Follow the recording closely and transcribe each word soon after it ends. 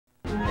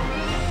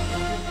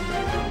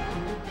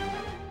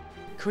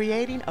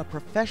creating a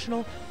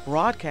professional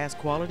broadcast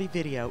quality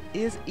video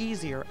is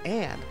easier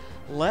and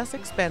less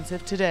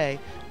expensive today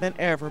than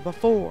ever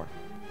before.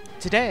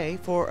 Today,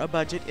 for a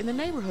budget in the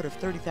neighborhood of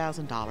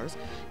 $30,000,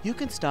 you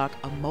can stock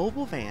a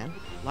mobile van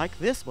like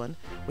this one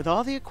with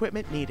all the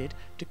equipment needed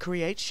to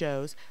create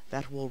shows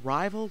that will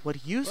rival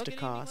what used to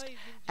cost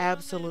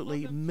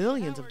absolutely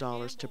millions of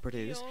dollars to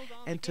produce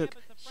and took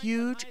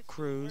huge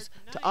crews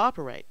to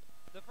operate.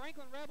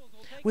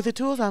 With the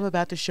tools I'm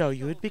about to show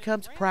you, it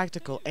becomes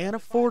practical and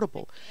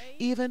affordable,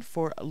 even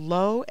for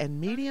low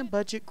and medium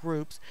budget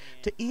groups,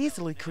 to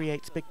easily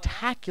create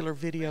spectacular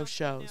video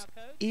shows.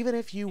 Even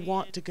if you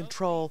want to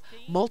control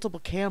multiple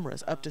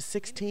cameras, up to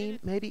 16,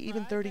 maybe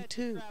even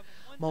 32,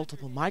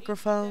 multiple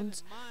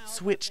microphones,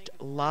 switched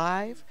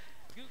live,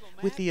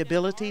 with the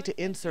ability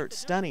to insert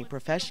stunning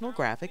professional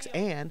graphics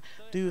and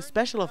do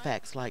special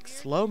effects like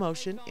slow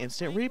motion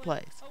instant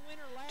replays.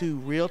 Do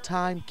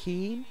real-time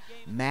keying,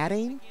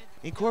 matting,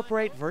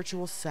 incorporate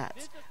virtual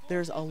sets.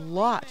 There's a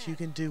lot you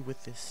can do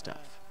with this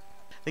stuff.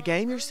 The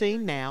game you're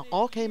seeing now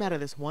all came out of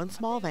this one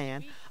small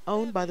van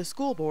owned by the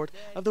school board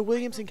of the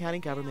Williamson County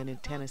government in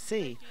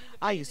Tennessee.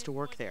 I used to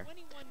work there.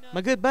 My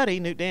good buddy,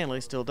 Newt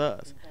Danley, still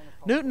does.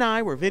 Newt and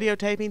I were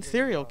videotaping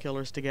serial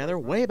killers together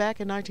way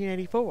back in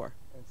 1984.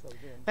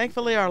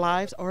 Thankfully, our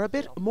lives are a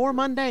bit more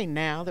mundane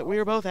now that we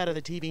are both out of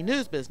the TV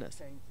news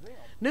business.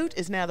 Newt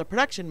is now the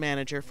production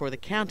manager for the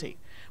county,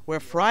 where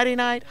Friday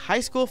night high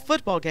school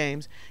football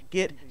games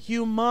get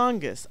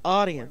humongous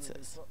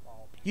audiences.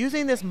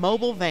 Using this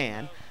mobile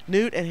van,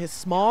 Newt and his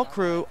small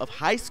crew of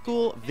high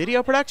school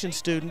video production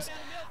students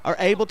are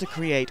able to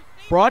create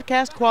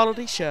broadcast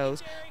quality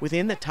shows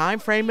within the time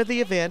frame of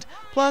the event,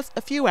 plus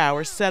a few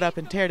hours setup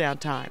and teardown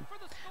time.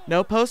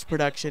 No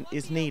post-production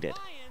is needed.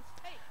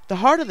 The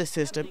heart of the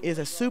system is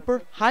a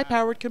super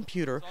high-powered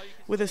computer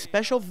with a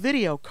special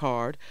video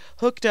card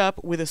hooked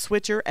up with a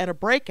switcher and a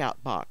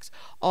breakout box,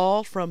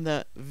 all from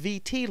the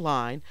VT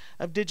line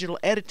of digital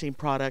editing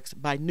products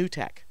by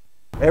NewTek.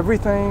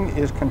 Everything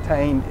is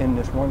contained in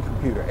this one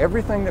computer.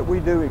 Everything that we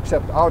do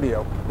except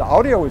audio, the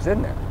audio is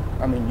in there.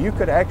 I mean, you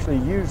could actually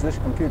use this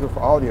computer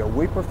for audio.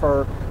 We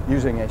prefer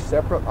using a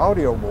separate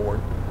audio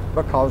board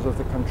because of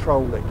the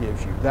control it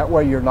gives you. That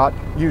way you're not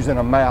using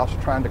a mouse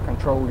trying to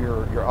control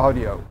your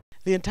audio.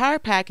 The entire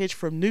package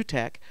from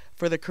NewTek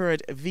for the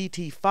current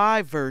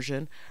VT5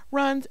 version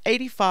runs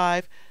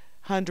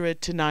 $8,500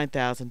 to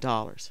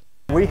 $9,000.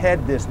 We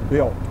had this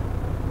built.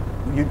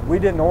 We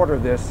didn't order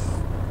this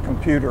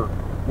computer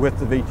with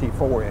the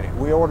VT4 in it.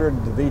 We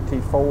ordered the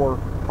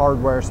VT4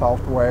 hardware,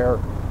 software,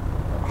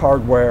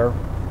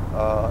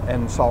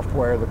 and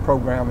software, the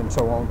program and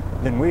so on.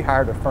 Then we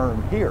hired a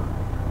firm here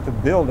to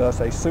build us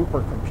a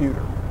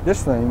supercomputer.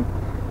 This thing,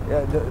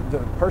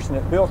 the person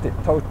that built it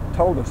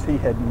told us he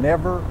had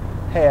never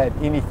had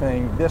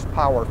anything this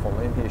powerful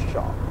in his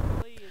shop.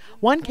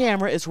 One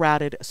camera is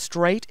routed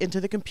straight into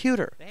the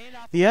computer.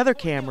 The other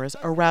cameras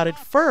are routed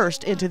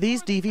first into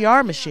these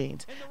DVR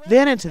machines,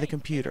 then into the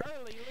computer.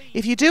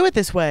 If you do it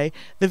this way,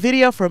 the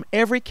video from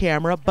every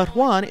camera but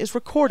one is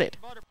recorded.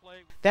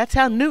 That's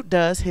how Newt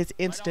does his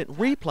instant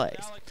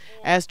replays.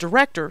 As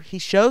director, he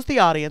shows the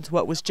audience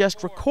what was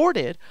just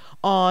recorded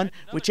on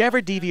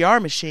whichever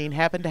DVR machine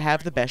happened to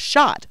have the best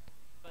shot.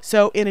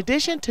 So in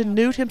addition to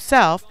Newt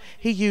himself,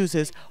 he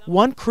uses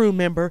one crew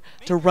member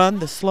to run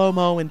the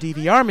slow-mo and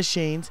DVR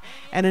machines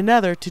and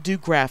another to do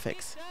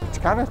graphics. It's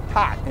kind of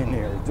tight in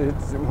here.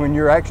 It's when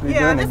you're actually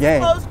doing a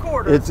game. Close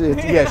quarters.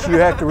 Yes, you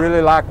have to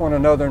really like one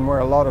another and wear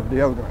a lot of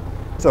deodorant.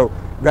 So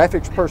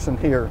graphics person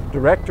here,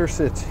 director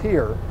sits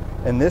here,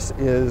 and this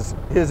is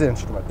his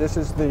instrument. This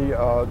is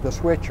the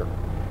switcher.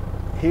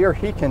 Here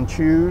he can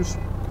choose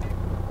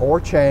or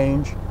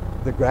change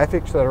the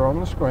graphics that are on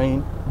the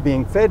screen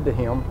being fed to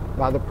him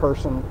by the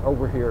person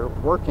over here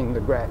working the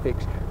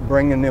graphics,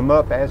 bringing them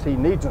up as he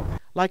needs them.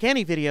 Like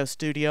any video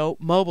studio,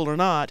 mobile or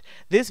not,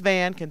 this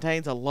van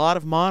contains a lot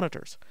of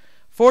monitors.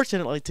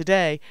 Fortunately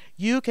today,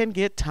 you can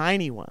get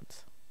tiny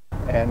ones.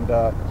 And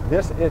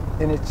this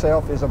in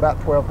itself is about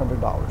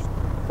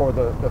 $1,200 for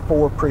the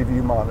 4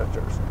 preview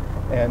monitors.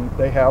 And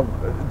they have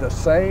the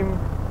same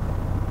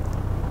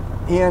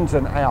ins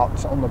and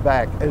outs on the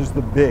back as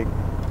the big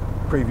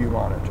preview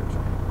monitors.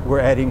 We're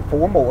adding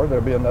 4 more.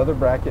 There'll be another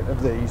bracket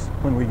of these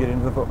when we get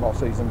into the football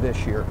season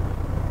this year.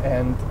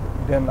 And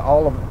then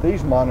all of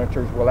these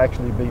monitors will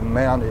actually be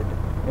mounted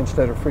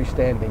instead of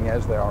freestanding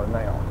as they are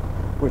now,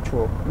 which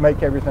will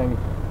make everything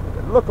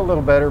look a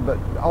little better, but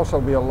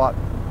also be a lot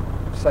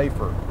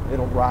safer.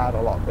 It'll ride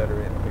a lot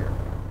better in here.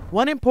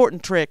 One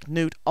important trick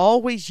Newt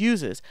always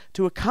uses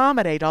to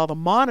accommodate all the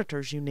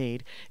monitors you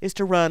need is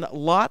to run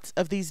lots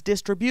of these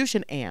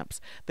distribution amps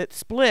that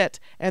split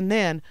and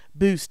then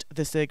boost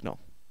the signal.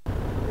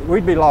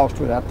 We'd be lost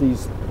without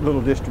these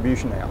little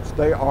distribution amps.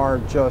 They are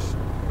just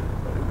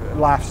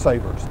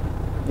lifesavers.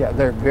 Yeah,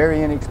 they're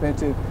very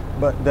inexpensive,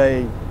 but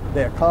they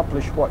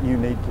accomplish what you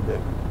need to do.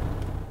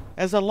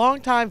 As a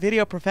longtime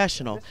video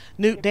professional,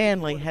 Newt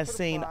Danley has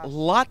seen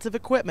lots of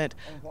equipment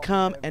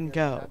come and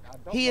go.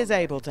 he is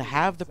able to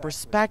have the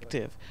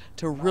perspective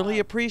to really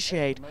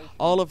appreciate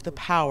all of the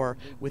power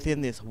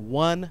within this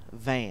one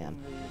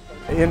van.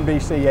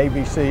 NBC,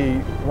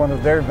 ABC, one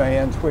of their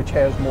vans, which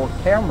has more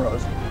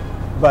cameras,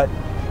 but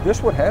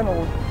this would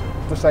handle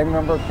the same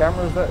number of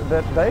cameras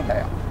that they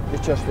have.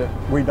 It's just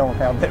that we don't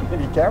have that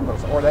many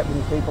cameras or that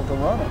many people to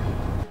run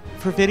them.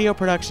 For video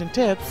production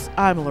tips,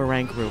 I'm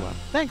Lorraine Krula.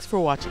 Thanks for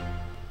watching.